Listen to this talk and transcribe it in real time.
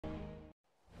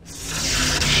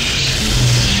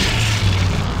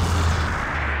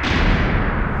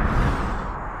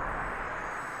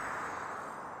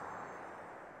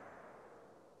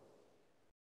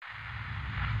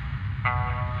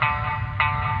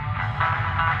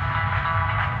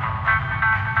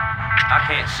I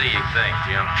can't see a thing,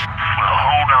 Jim. Well,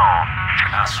 hold on.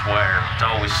 I swear, it's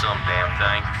always some damn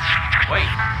thing. Wait,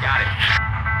 got it.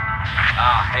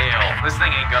 Ah, hell, this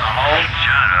thing ain't gonna hold.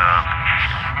 Shut up.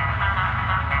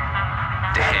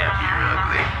 Damn, you're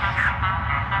ugly.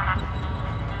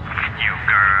 You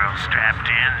girls strapped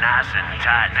in nice and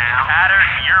tight now. Tighter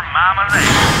than your mama leg.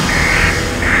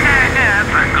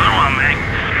 That's a good one, Mick.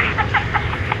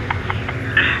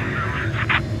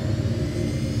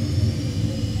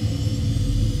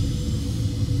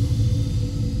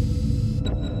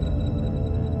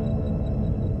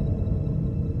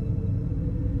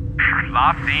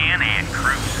 Locked in and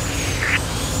cruising.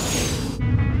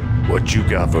 What you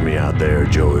got for me out there,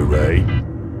 Joey Ray?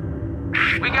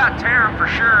 We got terran for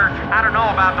sure. I don't know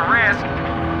about the rest.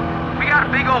 We got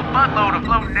a big old buttload of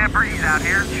floating debris out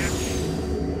here.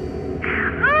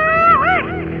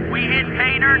 Woo-wee! We hit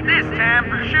pay dirt this time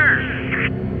for sure.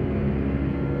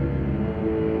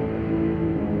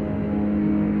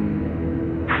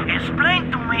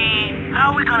 Explain to me,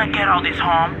 how we gonna get all this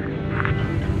home?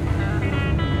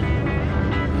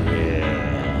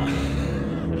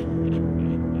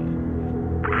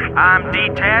 I'm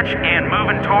detached and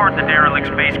moving toward the derelict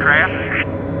spacecraft.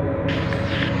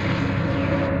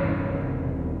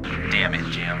 Damn it,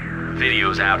 Jim.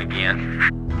 Video's out again.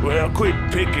 Well, quit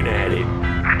picking at it.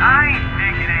 I ain't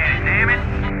picking at it, damn it.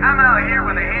 I'm out here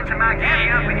with a handsome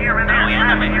Mackey up in here and there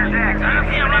slapping your jacks.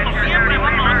 Aquí hablando siempre,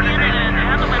 vamos, lo tienen,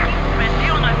 dejándome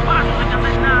metido en el espacio,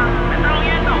 entonces nada, me está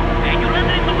oyendo. Hey, you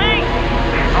listening to me?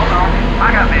 Hold on,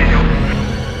 I got visual.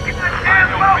 Get the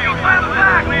damn boat, you find the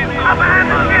back! I'm behind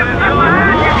the ship! I'm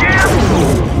behind you, Jim!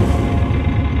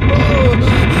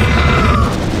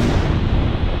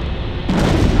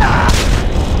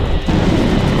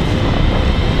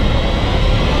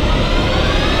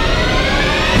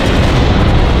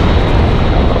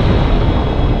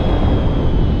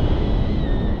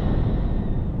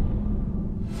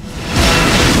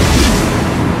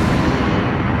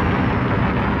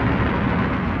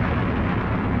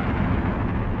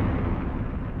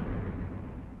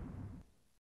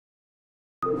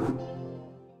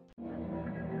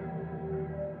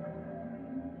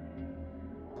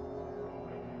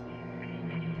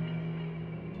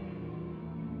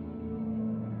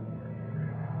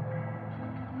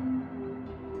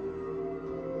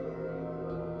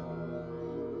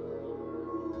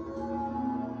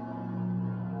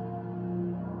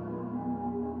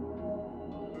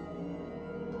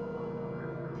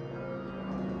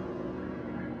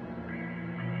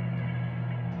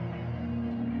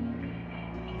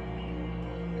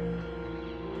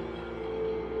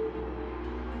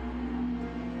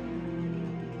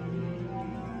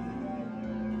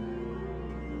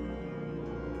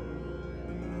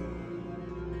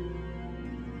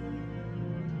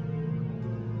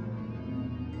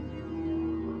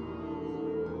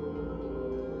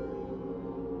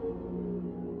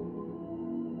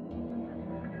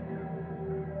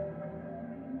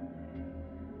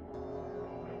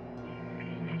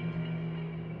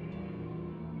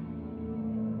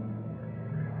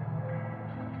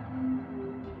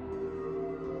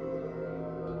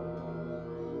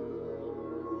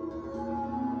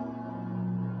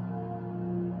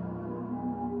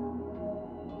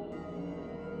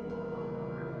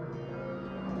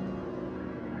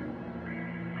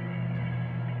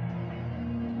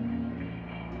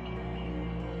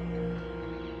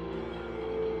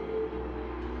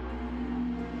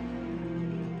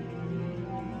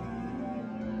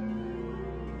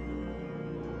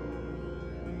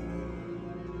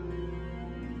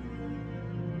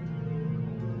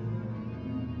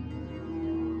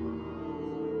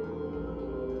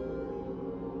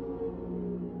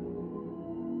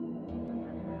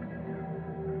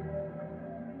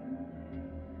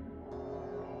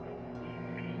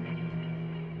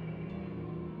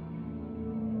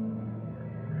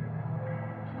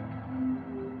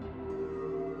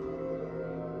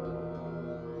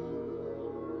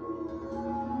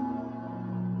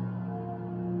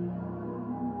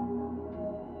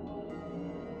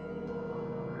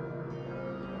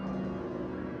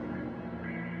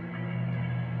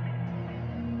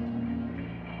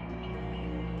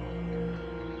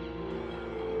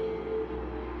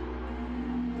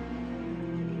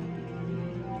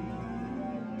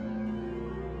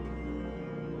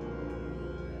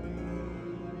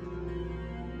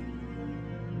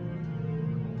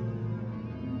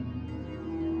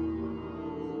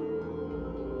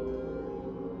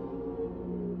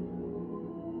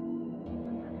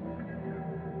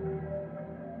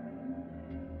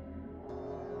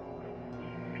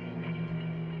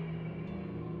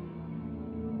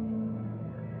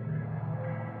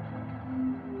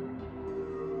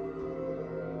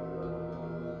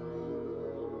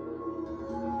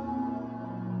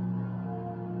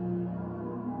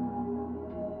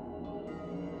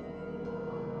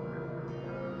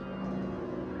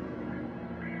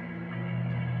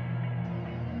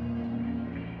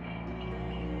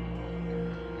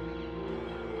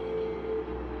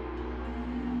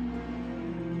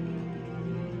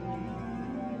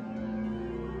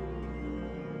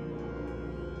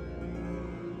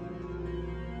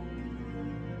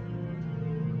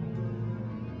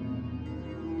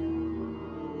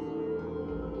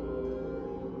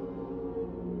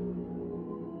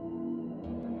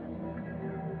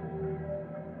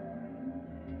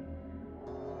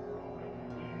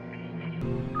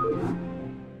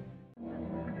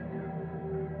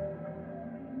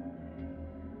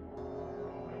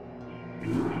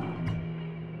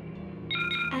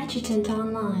 Adjutant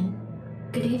online.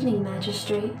 Good evening,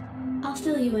 Magistrate. I'll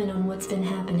fill you in on what's been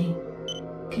happening.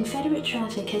 Confederate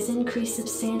traffic has increased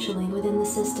substantially within the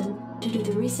system due to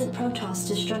the recent Protoss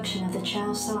destruction of the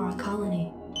Chow Sara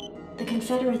colony. The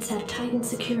Confederates have tightened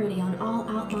security on all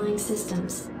outlying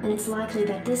systems, and it's likely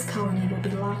that this colony will be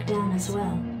locked down as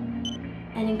well.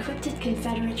 An encrypted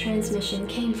Confederate transmission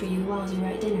came for you while you were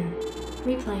at dinner.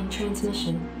 Replaying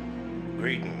transmission.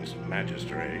 Greetings,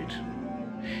 Magistrate.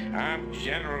 I'm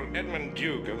General Edmund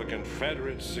Duke of the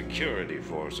Confederate Security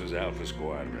Forces Alpha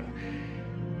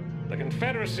Squadron. The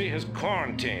Confederacy has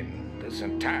quarantined this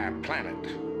entire planet,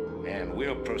 and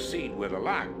we'll proceed with a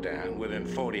lockdown within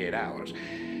 48 hours.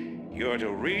 You're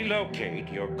to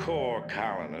relocate your core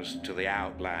colonists to the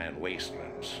outlying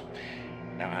wastelands.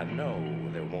 Now, I know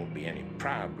there won't be any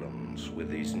problems with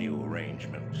these new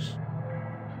arrangements.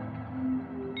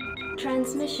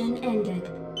 Transmission ended.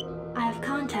 I have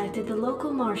contacted the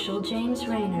local marshal, James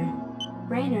Rayner.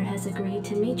 Rayner has agreed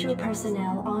to meet your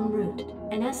personnel en route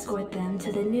and escort them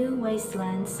to the new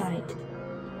wasteland site.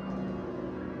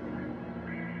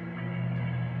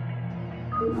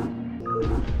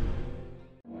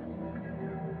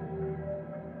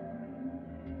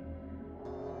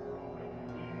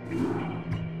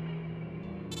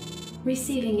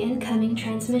 Receiving incoming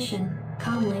transmission.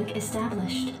 Comlink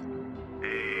established.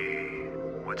 Hey,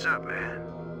 what's up, man?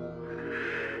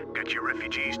 Got your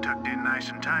refugees tucked in nice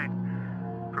and tight.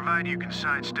 Provided you can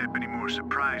sidestep any more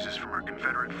surprises from our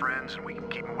Confederate friends and we can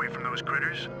keep them away from those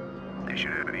critters, they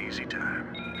should have an easy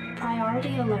time.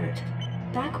 Priority alert.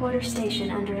 Backwater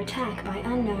station under attack by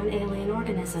unknown alien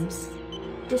organisms.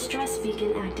 Distress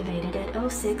beacon activated at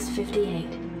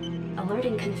 0658.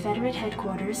 Alerting Confederate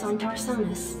headquarters on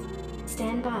Tarsonis.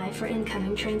 Stand by for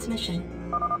incoming transmission.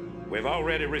 We've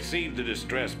already received the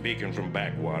distress beacon from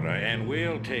Backwater, and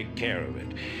we'll take care of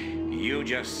it. You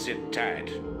just sit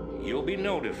tight. You'll be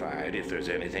notified if there's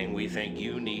anything we think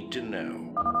you need to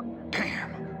know.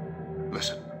 Damn!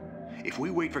 Listen, if we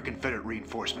wait for Confederate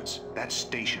reinforcements, that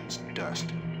station's dust.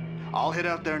 I'll head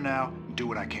out there now and do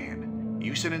what I can.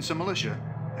 You send in some militia,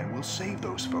 and we'll save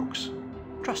those folks.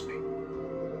 Trust me.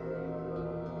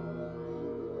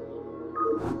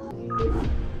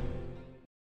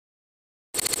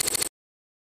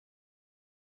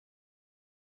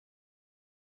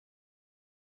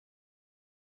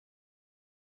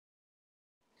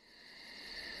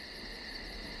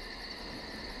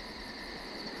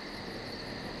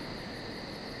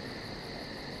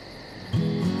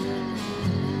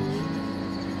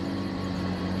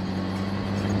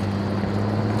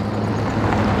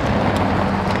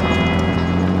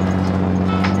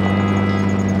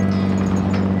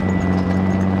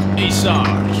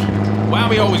 Sarge, why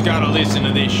we always gotta listen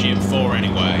to this shit for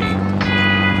anyway?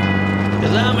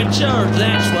 'Cause I'm in charge,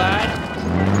 that's why.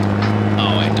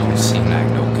 Oh, it don't seem like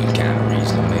no good kind of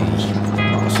reason to me.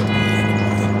 Possibly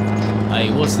anyway. Hey,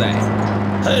 what's that?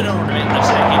 Hold on a minute, a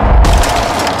second.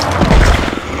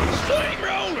 Swing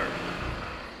roller!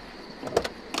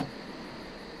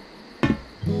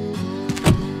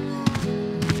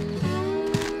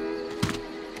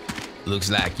 Looks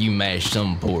like you mashed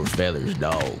some poor feather's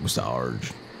dog,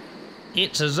 Sarge.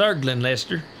 It's a Zerglin,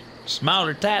 Lester.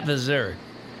 Smaller type of Zerg.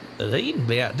 He wouldn't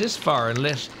be out this far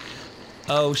unless...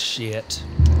 Oh, shit.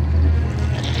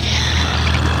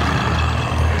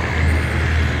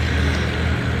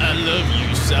 I love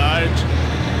you, Sarge.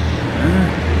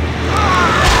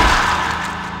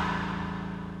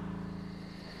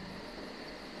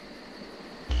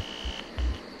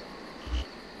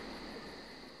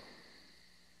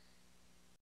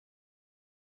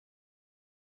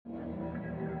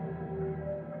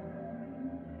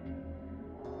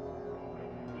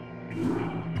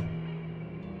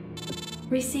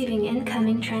 Receiving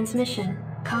incoming transmission.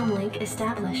 Comlink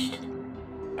established.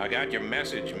 I got your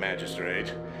message,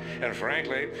 Magistrate. And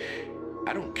frankly,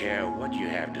 I don't care what you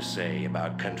have to say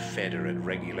about Confederate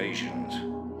regulations.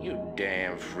 You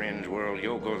damn fringe world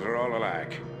yokels are all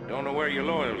alike. Don't know where your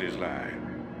loyalties lie.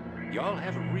 Y'all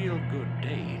have a real good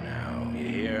day now, you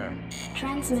hear?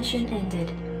 Transmission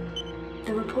ended.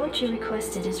 The report you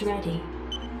requested is ready.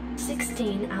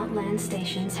 16 outland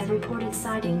stations have reported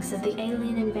sightings of the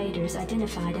alien invaders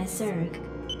identified as Zerg.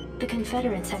 The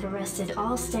Confederates have arrested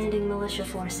all standing militia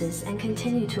forces and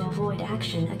continue to avoid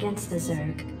action against the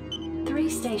Zerg. 3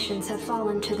 stations have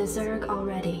fallen to the Zerg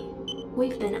already.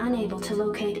 We've been unable to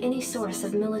locate any source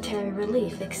of military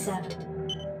relief except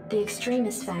the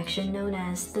extremist faction known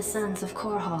as the Sons of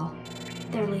Korhal.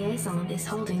 Their liaison is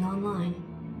holding online.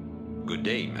 Good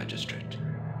day, Magistrate.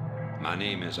 My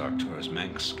name is Arcturus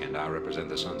Mensk, and I represent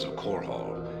the Sons of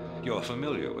Korhal. You're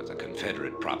familiar with the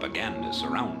Confederate propaganda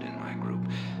surrounding my group,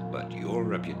 but your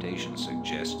reputation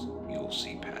suggests you'll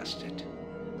see past it.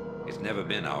 It's never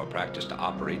been our practice to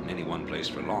operate in any one place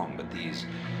for long, but these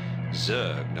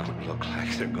Zerg don't look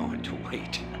like they're going to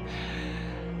wait.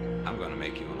 I'm going to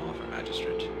make you an offer,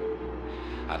 Magistrate.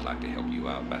 I'd like to help you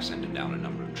out by sending down a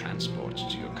number of transports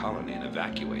to your colony and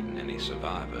evacuating any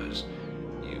survivors.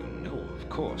 You know, of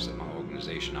course, that my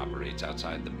organization operates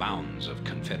outside the bounds of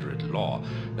Confederate law.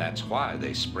 That's why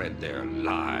they spread their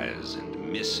lies and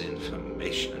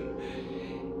misinformation.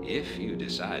 If you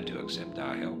decide to accept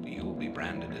our help, you'll be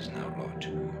branded as an outlaw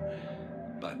too.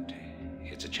 But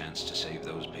it's a chance to save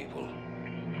those people.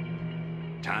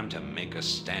 Time to make a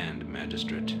stand,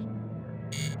 Magistrate.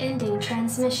 Ending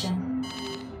transmission.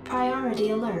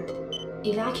 Priority alert.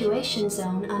 Evacuation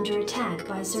zone under attack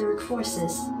by Zerg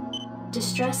forces.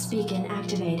 Distress beacon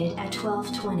activated at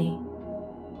 12:20.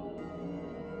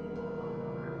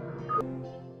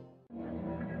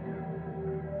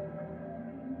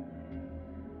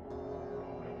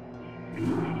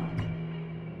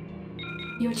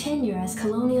 Your tenure as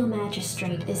Colonial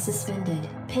Magistrate is suspended,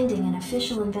 pending an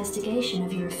official investigation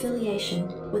of your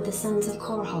affiliation with the Sons of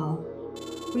Korhal.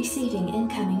 Receiving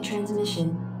incoming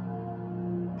transmission.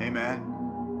 Hey, man.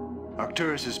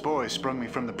 Arcturus's boys sprung me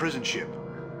from the prison ship.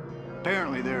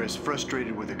 Apparently they're as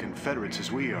frustrated with the Confederates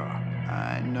as we are.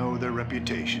 I know their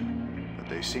reputation, but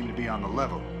they seem to be on the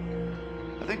level.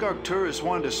 I think Arcturus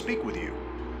wanted to speak with you.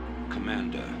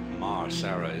 Commander, Mar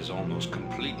Sara is almost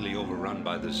completely overrun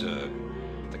by the Zerg.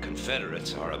 The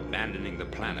Confederates are abandoning the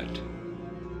planet,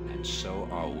 and so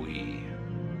are we.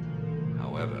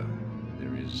 However,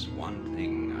 there is one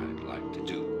thing I'd like to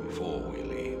do before we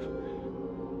leave.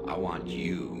 I want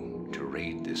you to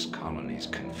raid this colony's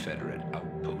Confederate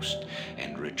outpost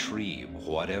and retrieve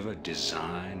whatever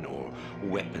design or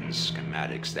weapons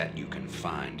schematics that you can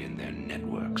find in their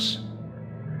networks.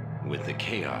 With the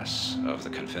chaos of the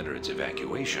Confederates'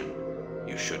 evacuation,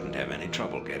 you shouldn't have any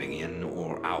trouble getting in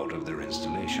or out of their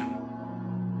installation.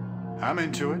 I'm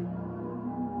into it.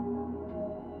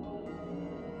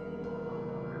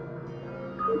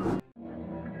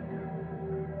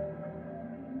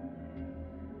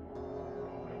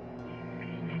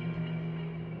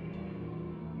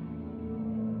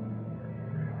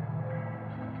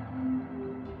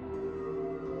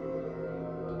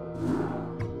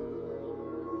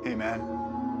 Hey, man.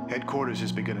 Headquarters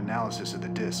has begun analysis of the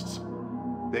discs.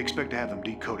 They expect to have them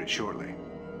decoded shortly.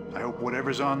 I hope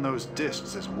whatever's on those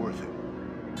discs is worth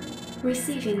it.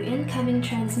 Receiving incoming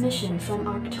transmission from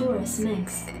Arcturus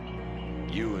Mensk.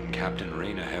 You and Captain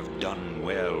Reyna have done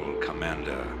well,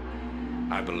 Commander.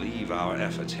 I believe our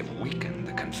efforts have weakened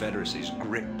the Confederacy's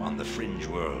grip on the fringe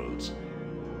worlds.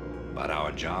 But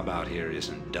our job out here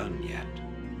isn't done yet.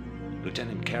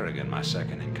 Lieutenant Kerrigan, my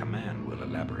second in command, will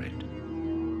elaborate.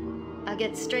 I'll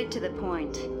get straight to the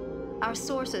point. Our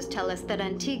sources tell us that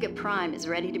Antigua Prime is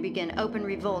ready to begin open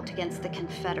revolt against the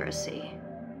Confederacy.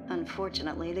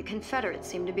 Unfortunately, the Confederates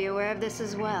seem to be aware of this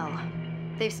as well.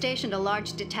 They've stationed a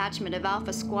large detachment of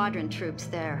Alpha Squadron troops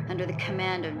there, under the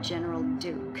command of General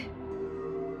Duke.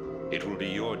 It will be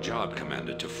your job,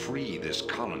 Commander, to free this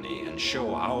colony and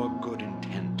show our good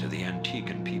intent to the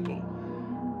Antiguan people.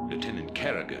 Lieutenant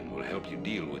Kerrigan will help you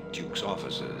deal with Duke's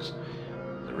officers.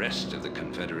 The rest of the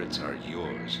Confederates are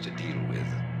yours to deal with.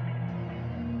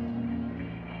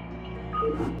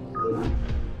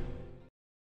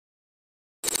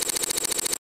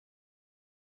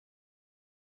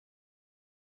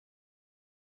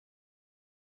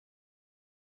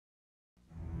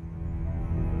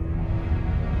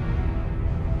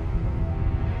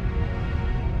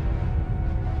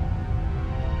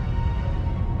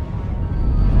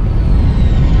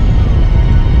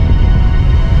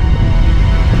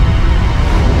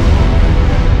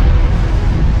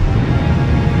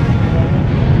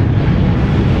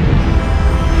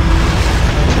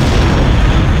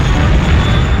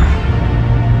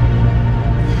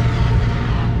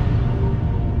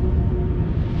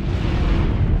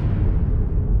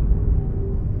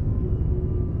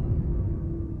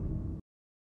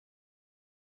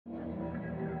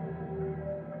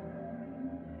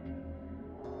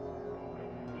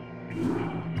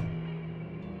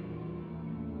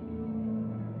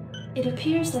 It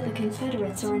appears that the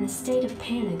Confederates are in a state of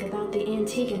panic about the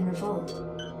Antiguan revolt.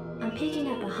 I'm picking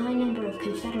up a high number of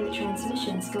Confederate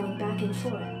transmissions going back and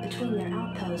forth between their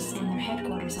outposts and their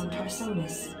headquarters on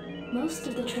Tarsonis. Most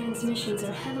of the transmissions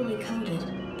are heavily coded,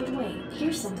 but wait,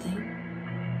 here's something.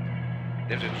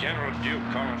 There's a General Duke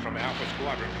calling from Alpha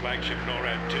Squadron flagship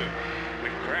NORAD 2.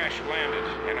 We've crash-landed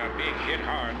and are being hit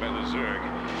hard by the Zerg.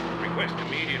 Request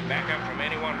immediate backup from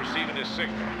anyone receiving this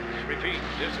signal. Repeat,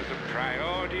 this is a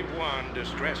Priority 1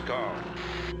 distress call.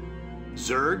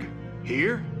 Zerg?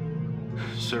 Here?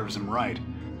 Serves them right.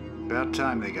 About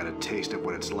time they got a taste of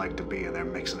what it's like to be in there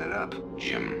mixing it up.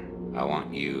 Jim, I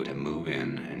want you to move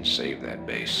in and save that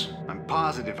base. I'm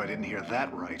positive I didn't hear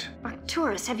that right.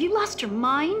 Arcturus, have you lost your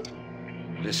mind?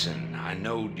 Listen, I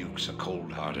know Duke's a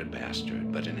cold-hearted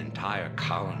bastard, but an entire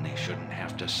colony shouldn't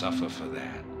have to suffer for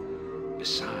that.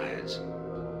 Besides,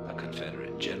 a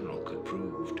Confederate general could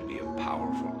prove to be a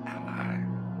powerful ally.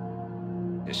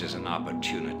 This is an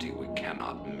opportunity we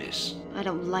cannot miss. I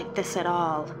don't like this at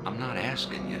all. I'm not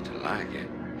asking you to like it.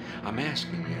 I'm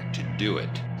asking you to do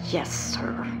it. Yes,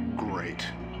 sir. Great.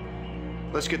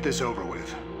 Let's get this over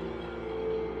with.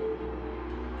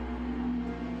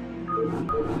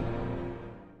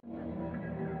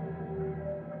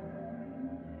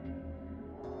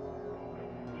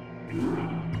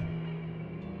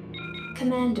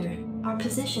 Commander, our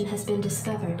position has been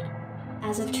discovered.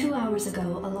 As of 2 hours ago,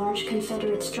 a large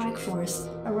Confederate strike force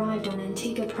arrived on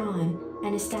Antigua Prime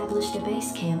and established a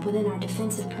base camp within our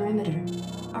defensive perimeter.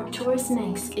 Arcturus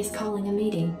Mengsk is calling a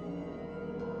meeting.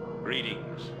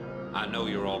 Greetings. I know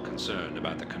you're all concerned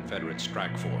about the Confederate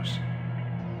strike force.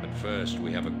 But first,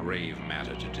 we have a grave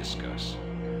matter to discuss.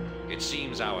 It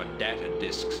seems our data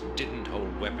disks didn't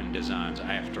hold weapon designs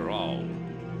after all.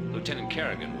 Lieutenant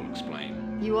Kerrigan will explain.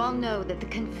 You all know that the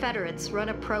Confederates run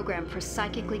a program for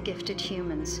psychically gifted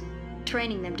humans,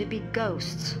 training them to be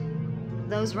ghosts.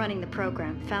 Those running the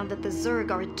program found that the Zerg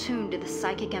are attuned to the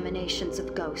psychic emanations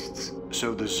of ghosts.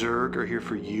 So the Zerg are here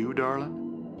for you,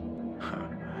 darling?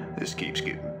 This keeps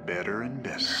getting better and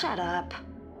better. Shut up.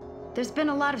 There's been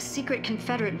a lot of secret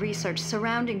Confederate research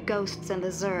surrounding ghosts and the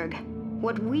Zerg.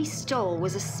 What we stole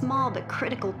was a small but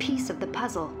critical piece of the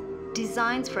puzzle.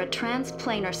 Designs for a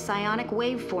transplanar psionic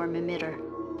waveform emitter.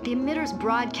 The emitters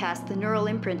broadcast the neural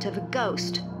imprint of a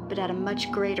ghost, but at a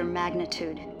much greater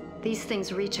magnitude. These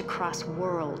things reach across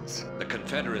worlds. The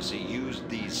Confederacy used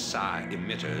these psi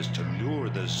emitters to lure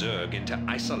the Zerg into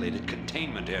isolated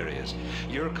containment areas.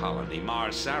 Your colony,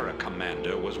 Mars Sara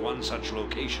Commander, was one such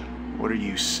location. What are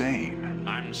you saying?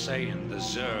 I'm saying the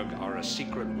Zerg are a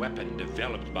secret weapon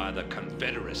developed by the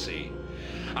Confederacy.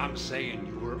 I'm saying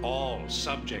you were all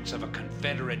subjects of a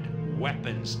Confederate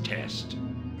weapons test.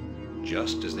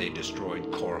 Just as they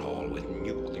destroyed Core Hall with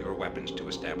nuclear weapons to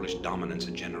establish dominance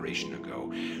a generation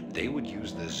ago, they would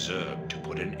use the Zerg to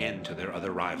put an end to their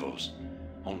other rivals.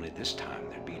 Only this time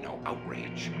there'd be no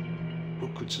outrage. Who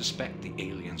could suspect the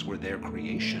aliens were their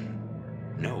creation?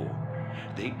 No,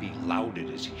 they'd be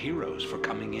lauded as heroes for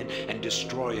coming in and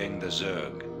destroying the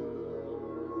Zerg.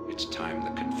 It's time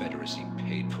the Confederacy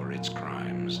paid for its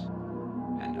crimes.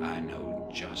 And I know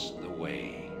just the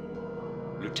way.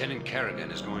 Lieutenant Kerrigan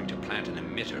is going to plant an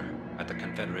emitter at the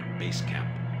Confederate base camp.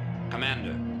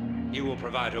 Commander, you will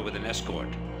provide her with an escort.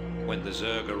 When the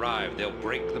Zerg arrive, they'll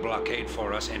break the blockade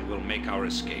for us and we'll make our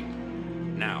escape.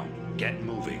 Now, get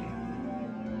moving.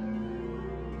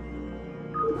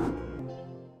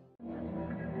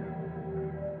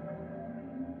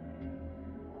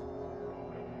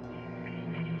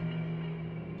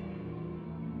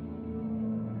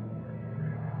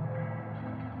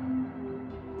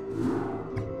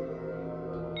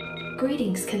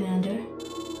 Greetings, Commander.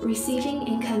 Receiving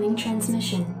incoming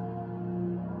transmission.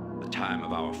 The time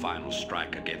of our final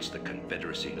strike against the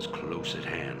Confederacy is close at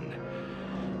hand.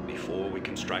 Before we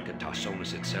can strike at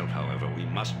Tarsonis itself, however, we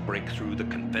must break through the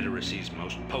Confederacy's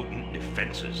most potent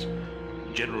defenses.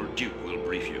 General Duke will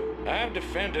brief you. I've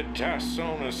defended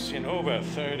Tarsonis in over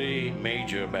 30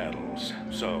 major battles,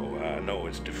 so I know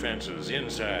its defenses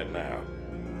inside and out.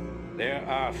 There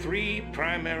are 3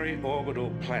 primary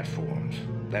orbital platforms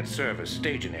that serve as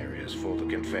staging areas for the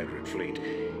Confederate fleet.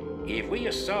 If we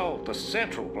assault the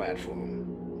central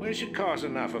platform, we should cause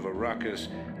enough of a ruckus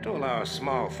to allow a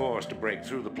small force to break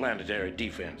through the planetary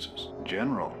defenses.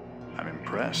 General, I'm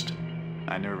impressed.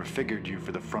 I never figured you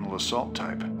for the frontal assault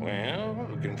type. Well,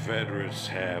 the Confederates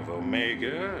have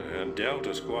Omega and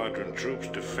Delta Squadron troops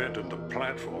defending the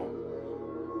platform.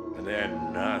 And they're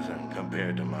nothing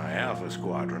compared to my Alpha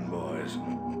Squadron boys.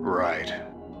 Right.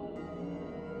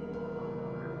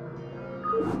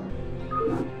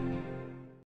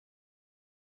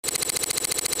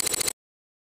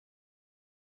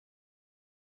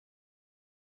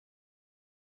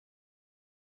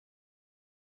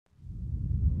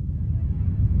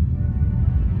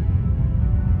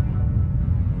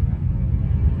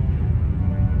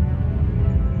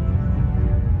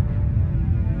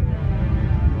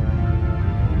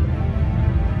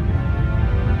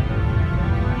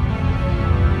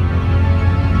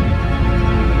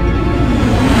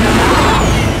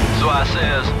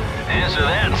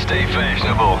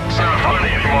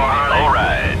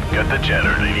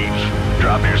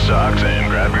 box and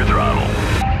grab your throttle.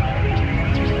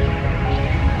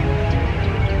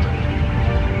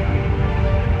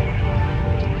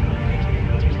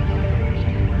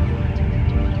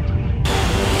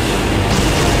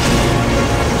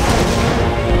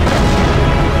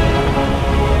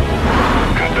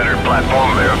 Confederate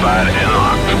platform verified and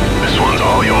locked. This one's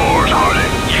all yours, Hardy.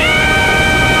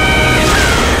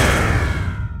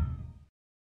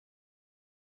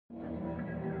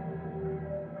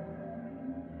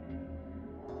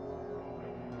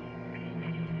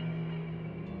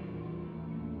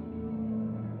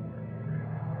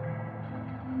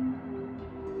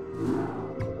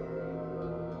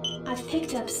 I've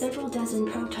picked up several dozen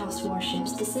Protoss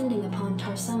warships descending upon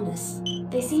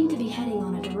Tarsonis. They seem to be heading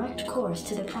on a direct course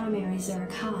to the primary Zerg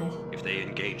hive. If they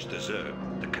engage the Zerg,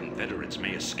 the Confederates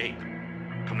may escape.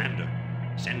 Commander,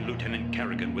 send Lieutenant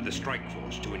Kerrigan with the strike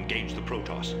force to engage the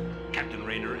Protoss. Captain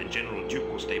Raynor and General Duke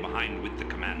will stay behind with the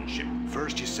command ship.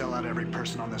 First you sell out every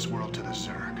person on this world to the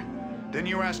Zerg. Then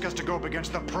you ask us to go up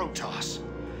against the Protoss.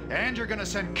 And you're gonna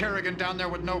send Kerrigan down there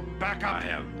with no backup? I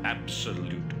have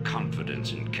absolute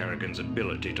confidence in Kerrigan's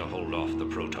ability to hold off the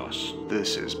Protoss.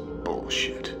 This is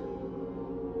bullshit.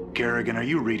 Kerrigan, are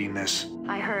you reading this?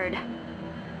 I heard.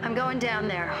 I'm going down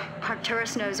there.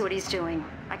 Arcturus knows what he's doing.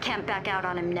 I can't back out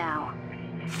on him now.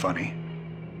 Funny.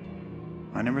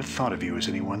 I never thought of you as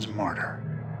anyone's martyr.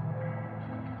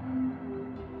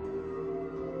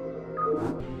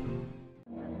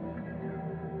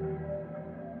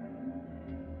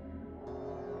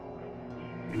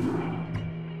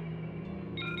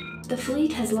 The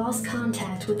fleet has lost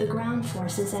contact with the ground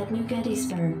forces at New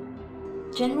Gettysburg.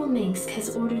 General Minsk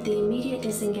has ordered the immediate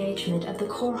disengagement of the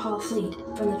Core Hall fleet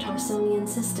from the Tarsonian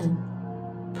system.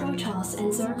 Protoss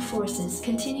and Zerg forces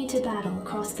continue to battle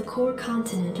across the core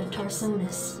continent of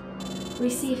Tarsonis.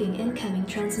 Receiving incoming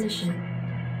transmission.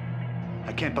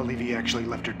 I can't believe he actually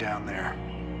left her down there.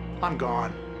 I'm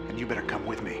gone, and you better come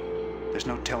with me. There's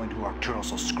no telling who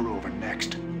Arcturus will screw over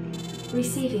next.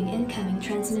 Receiving incoming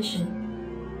transmission.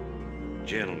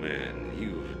 Gentlemen,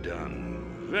 you've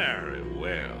done very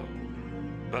well.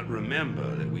 But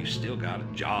remember that we've still got a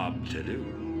job to do.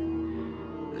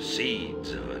 The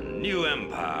seeds of a new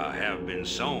empire have been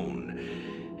sown,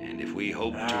 and if we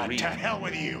hope to reach... To hell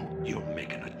with you! You're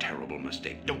making a terrible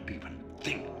mistake. Don't even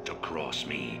think to cross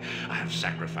me. I have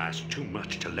sacrificed too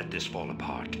much to let this fall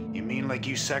apart. You mean like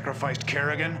you sacrificed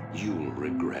Kerrigan? You'll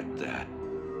regret that.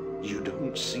 You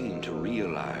don't seem to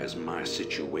realize my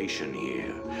situation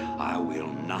here. I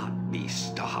will not be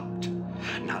stopped.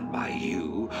 Not by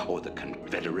you, or the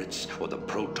Confederates, or the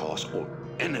Protoss, or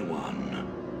anyone.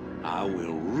 I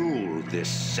will rule this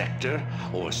sector,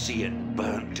 or see it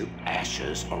burnt to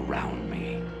ashes around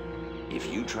me.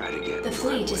 If you try to get The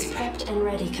fleet is prepped and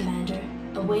ready, Commander.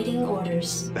 Awaiting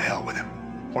orders. The hell with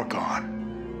him. We're gone.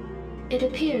 It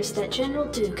appears that General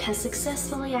Duke has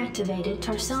successfully activated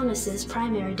Tarsonis'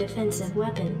 primary defensive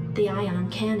weapon, the ion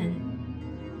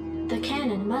cannon. The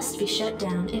cannon must be shut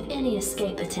down if any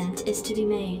escape attempt is to be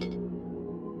made.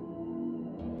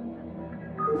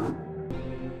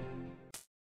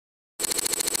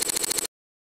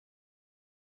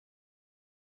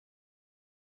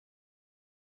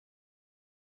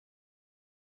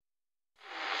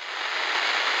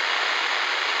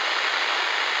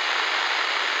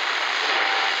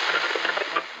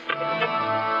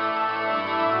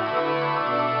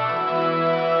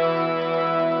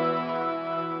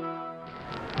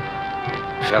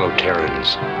 Fellow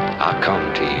Terrans, I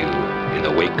come to you in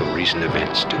the wake of recent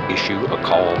events to issue a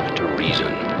call to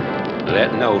reason.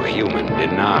 Let no human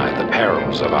deny the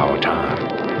perils of our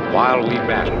time. While we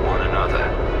battle one another,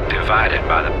 divided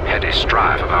by the petty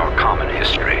strife of our common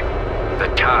history,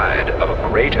 the tide of a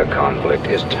greater conflict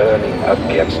is turning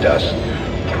against us,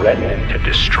 threatening to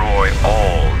destroy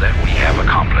all that we have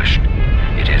accomplished.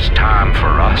 It is time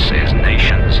for us as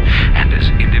nations and as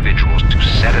individuals to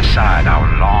set aside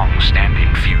our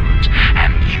long-standing feuds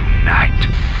and unite.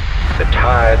 The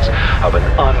tides of an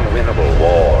unwinnable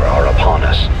war are upon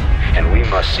us, and we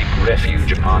must seek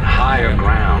refuge upon higher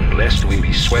ground lest we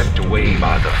be swept away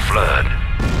by the flood.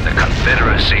 The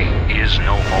Confederacy is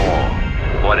no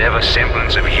more. Whatever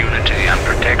semblance of unity and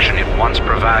protection it once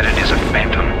provided is a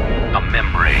phantom, a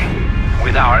memory.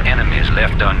 With our enemies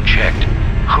left unchecked,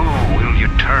 who will you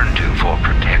turn to for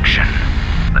protection?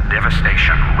 The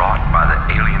devastation wrought by the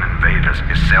alien invaders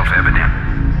is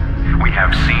self-evident. We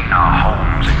have seen our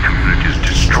homes and communities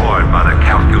destroyed by the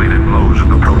calculated blows of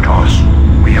the Protoss.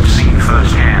 We have seen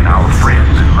firsthand our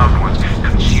friends and loved ones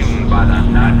consumed by the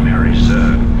nightmarish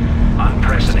Zerg.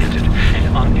 Unprecedented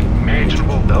and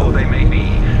unimaginable though they may be,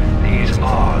 these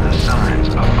are the signs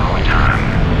of our time.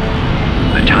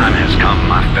 The time come,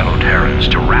 my fellow Terrans,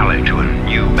 to rally to a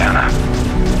new banner.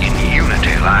 In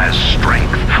unity lies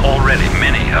strength. Already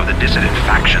many of the dissident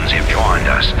factions have joined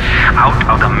us. Out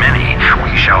of the many,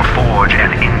 we shall forge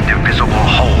an indivisible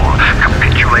whole,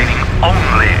 capitulating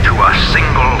only to a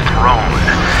single throne.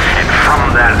 And from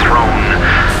that throne,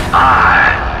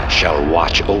 I shall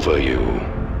watch over you.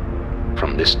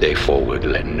 From this day forward,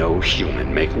 let no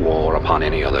human make war upon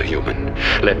any other human.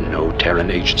 Let no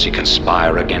Terran agency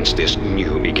conspire against this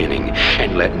new beginning.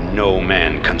 And let no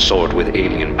man consort with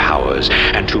alien powers.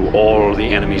 And to all the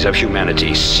enemies of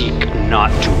humanity, seek not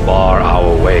to bar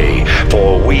our way,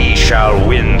 for we shall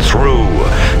win through,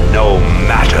 no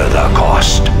matter the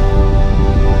cost.